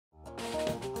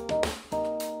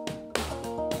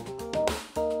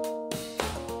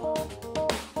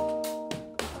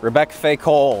Rebecca Faye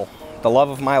Cole, the love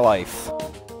of my life.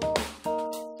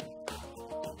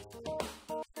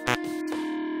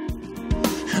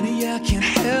 Honey, I can't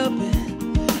help it.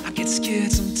 I get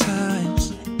scared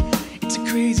sometimes. It's a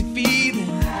crazy feeling.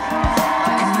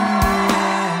 Looking in your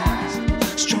eyes,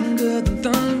 stronger than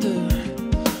thunder.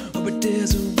 Over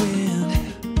there's a wind.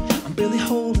 I'm barely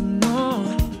holding on.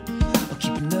 I'm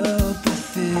keeping up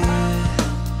with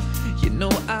it. You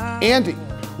know Andy,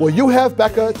 will you have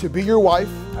Becca to be your wife?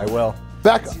 I will.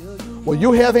 Becca, will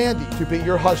you have Andy to be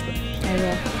your husband? I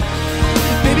will.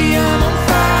 Baby, I'm on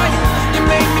fire. You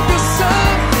make me feel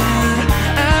something.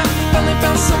 I finally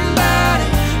found somebody.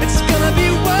 It's gonna be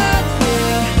worth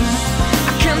it.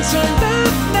 I can't turn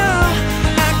back now.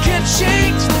 I can't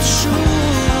change the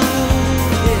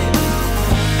truth.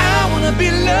 Yeah. I wanna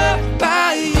be loved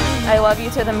by you. I love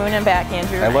you to the moon and back,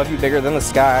 Andrew. I love you bigger than the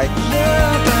sky.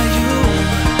 Loved by you.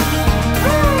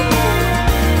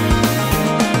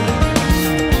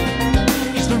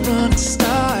 Here's my running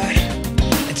start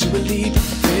into a leap of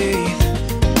faith.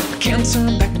 I can't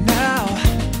turn back now.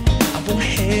 I won't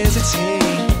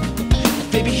hesitate.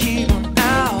 Baby, here on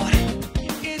out.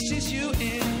 It's just you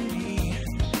and me.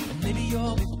 And maybe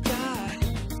all we've got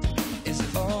is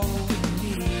all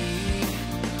we need.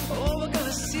 Oh, we're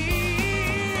gonna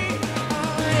see. Oh,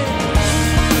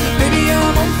 yeah. Baby,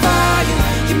 I'm on fire.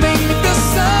 You make me feel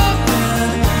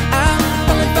something. I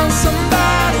finally found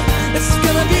somebody that's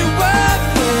gonna be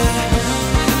worth it.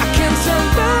 I can't turn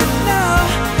back now.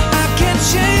 I can't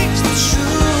change the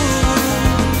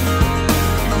truth.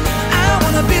 I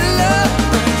wanna be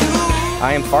loved by you.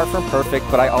 I am far from perfect,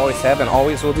 but I always have and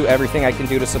always will do everything I can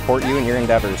do to support you in your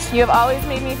endeavors. You have always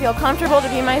made me feel comfortable to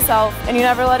be myself, and you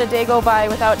never let a day go by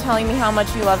without telling me how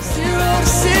much you love me. 0 to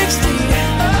 60, the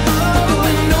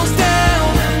windows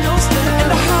down, and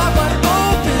the heart wide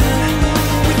open,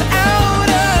 without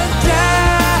a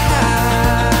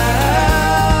doubt.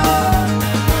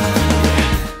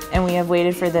 And we have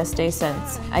waited for this day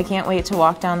since. I can't wait to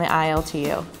walk down the aisle to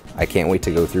you. I can't wait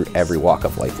to go through every walk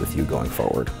of life with you going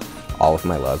forward. All of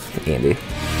my love, Andy. Baby,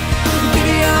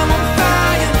 I'm on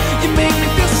fire. You make me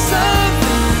feel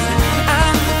something. I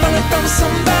finally found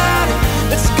somebody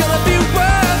that's gonna be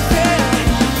worth it.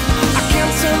 I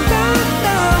can't turn back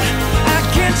now. I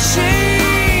can't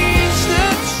change the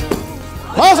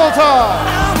truth. Puzzle time!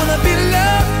 I wanna be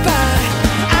loved by.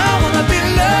 I wanna be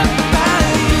loved by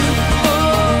you.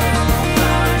 Oh,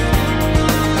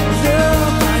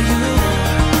 loved by you.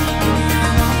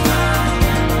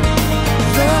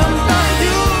 Loved by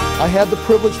you. I had the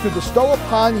privilege to bestow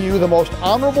upon you the most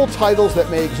honorable titles that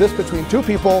may exist between two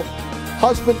people,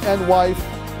 husband and wife.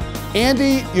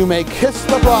 Andy, you may kiss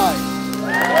the bride.